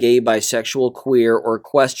lesbian, gay, bisexual, queer, or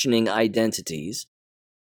questioning identities.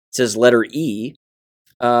 It says letter E,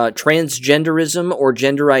 transgenderism or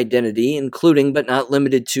gender identity, including but not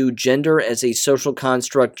limited to gender as a social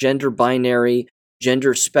construct, gender binary,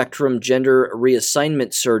 gender spectrum, gender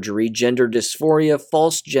reassignment surgery, gender dysphoria,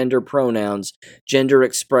 false gender pronouns, gender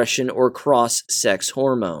expression, or cross-sex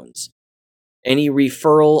hormones. Any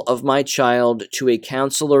referral of my child to a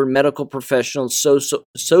counselor, medical professional,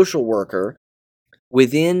 social worker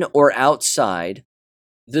within or outside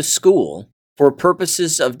the school for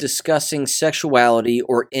purposes of discussing sexuality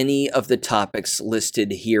or any of the topics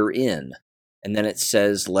listed herein. And then it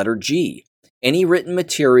says letter G. Any written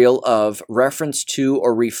material of reference to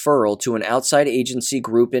or referral to an outside agency,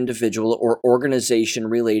 group, individual, or organization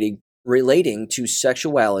relating to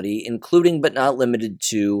sexuality, including but not limited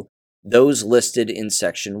to those listed in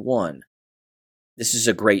Section 1. This is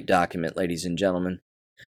a great document, ladies and gentlemen.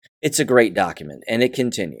 It's a great document, and it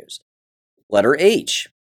continues. Letter H.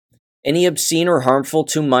 Any obscene or harmful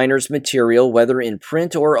to minors material, whether in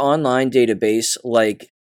print or online database like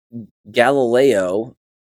Galilee,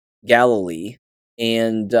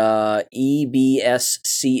 and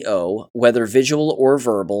EBSCO, whether visual or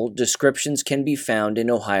verbal, descriptions can be found in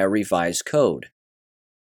Ohio Revised Code.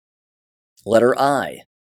 Letter I.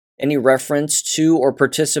 Any reference to or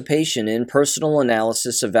participation in personal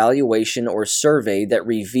analysis, evaluation, or survey that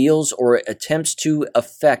reveals or attempts to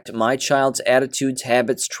affect my child's attitudes,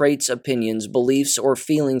 habits, traits, opinions, beliefs, or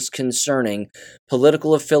feelings concerning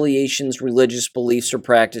political affiliations, religious beliefs or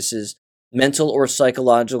practices, mental or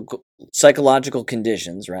psychological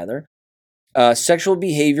conditions, sexual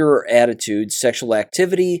behavior or attitudes, sexual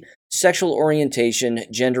activity, sexual orientation,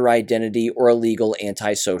 gender identity, or illegal,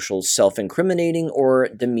 antisocial, self-incriminating, or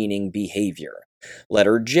demeaning behavior.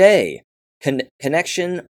 Letter J,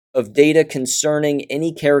 connection of data concerning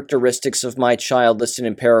any characteristics of my child listed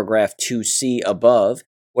in paragraph 2C above,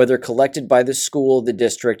 whether collected by the school, the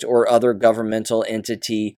district, or other governmental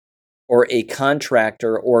entity, or a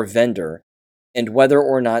contractor or vendor, and whether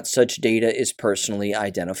or not such data is personally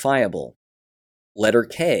identifiable. Letter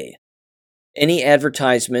K, any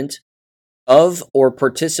advertisement of or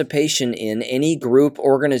participation in any group,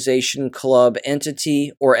 organization, club,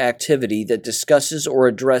 entity, or activity that discusses or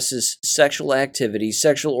addresses sexual activity,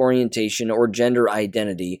 sexual orientation, or gender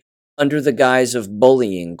identity under the guise of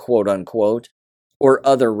bullying, quote-unquote, or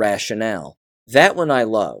other rationale. That one I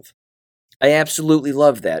love. I absolutely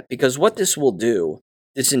love that, because what this will do,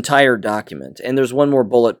 this entire document, and there's one more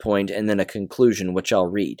bullet point and then a conclusion, which I'll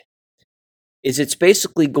read, is it's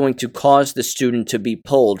basically going to cause the student to be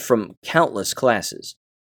pulled from countless classes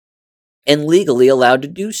and legally allowed to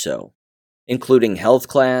do so, including health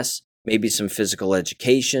class, maybe some physical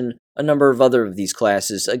education, a number of other of these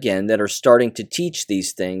classes, again, that are starting to teach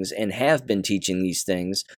these things and have been teaching these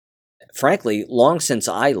things, frankly, long since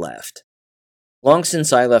I left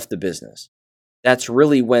the business. That's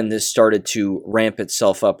really when this started to ramp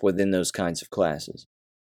itself up within those kinds of classes.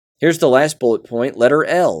 Here's the last bullet point, letter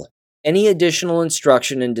L. Any additional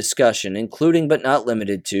instruction and discussion, including but not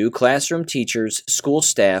limited to classroom teachers, school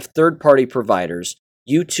staff, third-party providers,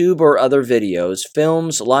 YouTube or other videos,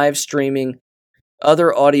 films, live streaming,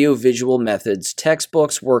 other audio-visual methods,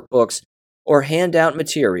 textbooks, workbooks, or handout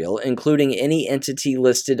material, including any entity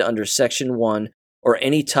listed under Section 1 or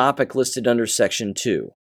any topic listed under Section 2.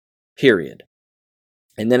 Period.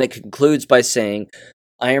 And then it concludes by saying,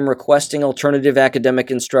 I am requesting alternative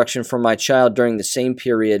academic instruction for my child during the same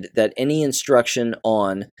period that any instruction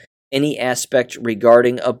on any aspect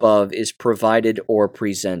regarding above is provided or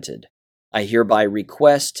presented. I hereby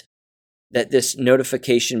request that this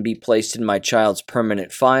notification be placed in my child's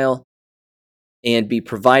permanent file and be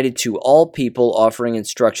provided to all people offering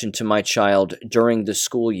instruction to my child during the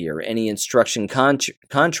school year. Any instruction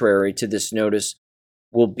contrary to this notice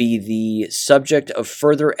will be the subject of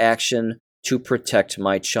further action to protect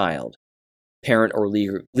my child. Parent or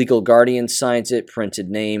legal guardian signs it, printed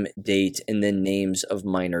name, date, and then names of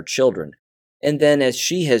minor children. And then, as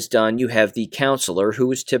she has done, you have the counselor,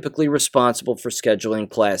 who is typically responsible for scheduling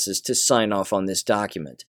classes, to sign off on this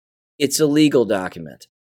document. It's a legal document.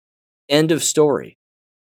 End of story.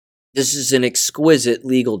 This is an exquisite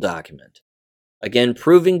legal document. Again,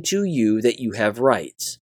 proving to you that you have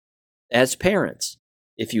rights. As parents,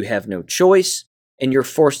 if you have no choice, and you're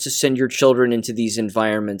forced to send your children into these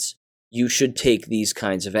environments, you should take these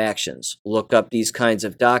kinds of actions. Look up these kinds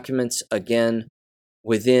of documents, again,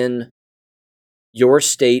 within your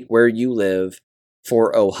state where you live.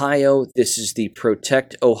 For Ohio, this is the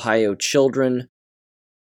Protect Ohio Children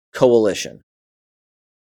Coalition.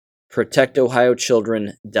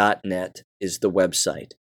 ProtectOhioChildren.net is the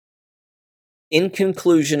website. In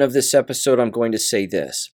conclusion of this episode, I'm going to say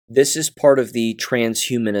this. This is part of the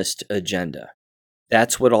transhumanist agenda.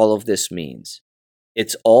 That's what all of this means.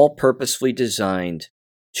 It's all purposefully designed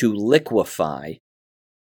to liquefy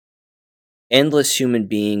endless human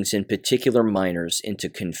beings, in particular minors, into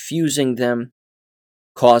confusing them,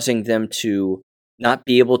 causing them to not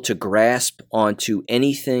be able to grasp onto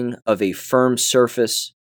anything of a firm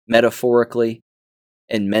surface, metaphorically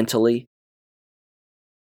and mentally,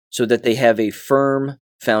 so that they have a firm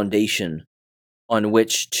foundation on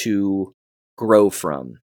which to grow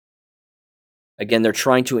from. Again, they're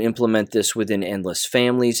trying to implement this within endless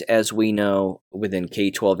families, as we know, within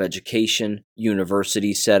K-12 education,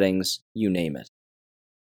 university settings, you name it.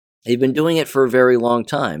 They've been doing it for a very long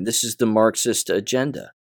time. This is the Marxist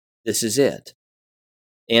agenda. This is it.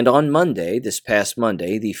 And on Monday, this past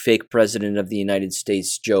Monday, the fake president of the United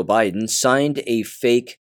States, Joe Biden, signed a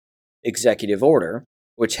fake executive order,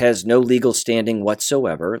 which has no legal standing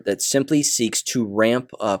whatsoever, that simply seeks to ramp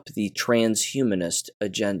up the transhumanist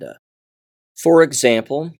agenda. For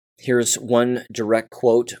example, here's one direct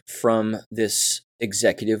quote from this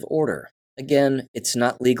executive order. Again, it's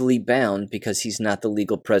not legally bound because he's not the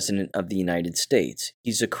legal president of the United States.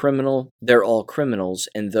 He's a criminal. They're all criminals,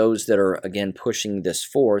 and those that are, again, pushing this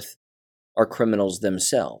forth are criminals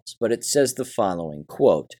themselves. But it says the following,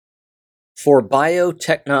 quote, "For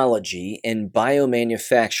biotechnology and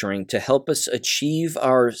biomanufacturing to help us achieve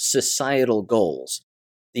our societal goals,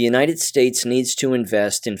 the United States needs to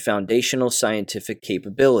invest in foundational scientific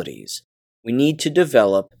capabilities. We need to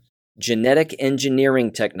develop genetic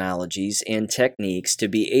engineering technologies and techniques to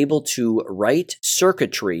be able to write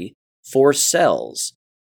circuitry for cells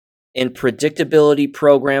and predictability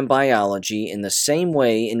program biology in the same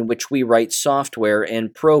way in which we write software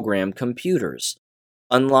and program computers.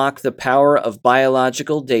 Unlock the power of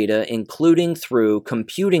biological data, including through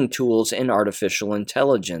computing tools and artificial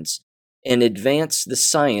intelligence, and advance the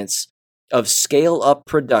science of scale-up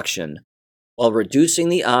production while reducing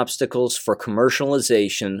the obstacles for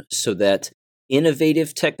commercialization so that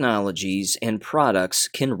innovative technologies and products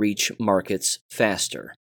can reach markets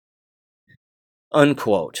faster."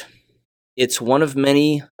 Unquote. It's one of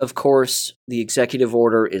many, of course. The executive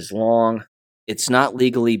order is long. It's not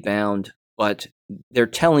legally bound, but they're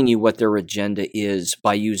telling you what their agenda is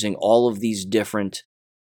by using all of these different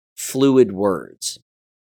fluid words.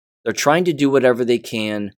 They're trying to do whatever they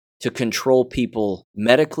can to control people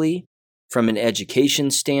medically, from an education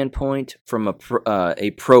standpoint, from a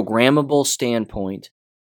programmable standpoint,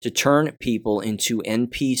 to turn people into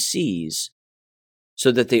NPCs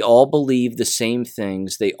so that they all believe the same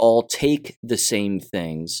things, they all take the same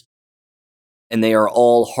things, and they are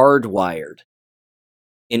all hardwired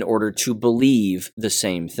in order to believe the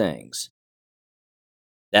same things.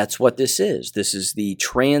 That's what this is. This is the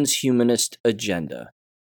transhumanist agenda.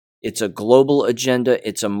 It's a global agenda,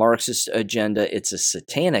 it's a Marxist agenda, it's a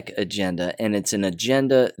satanic agenda, and it's an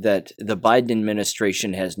agenda that the Biden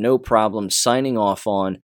administration has no problem signing off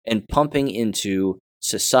on and pumping into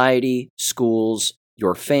society, schools,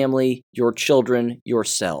 your family, your children,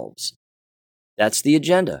 yourselves. That's the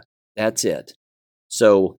agenda. That's it.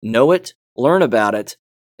 So know it, learn about it,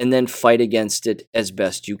 and then fight against it as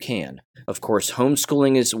best you can. Of course,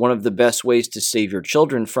 homeschooling is one of the best ways to save your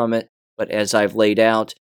children from it, but as I've laid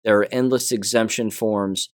out, there are endless exemption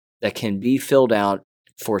forms that can be filled out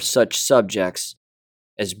for such subjects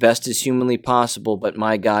as best as humanly possible, but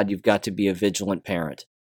my God, you've got to be a vigilant parent.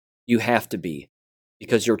 You have to be,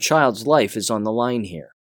 because your child's life is on the line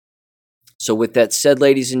here. So with that said,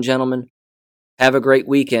 ladies and gentlemen, have a great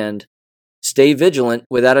weekend. Stay vigilant,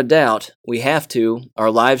 without a doubt. We have to. Our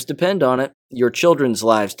lives depend on it. Your children's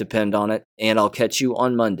lives depend on it. And I'll catch you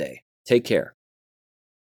on Monday. Take care.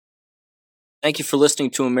 Thank you for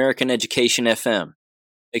listening to American Education FM.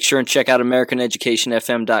 Make sure and check out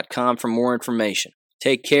AmericanEducationFM.com for more information.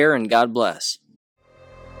 Take care and God bless.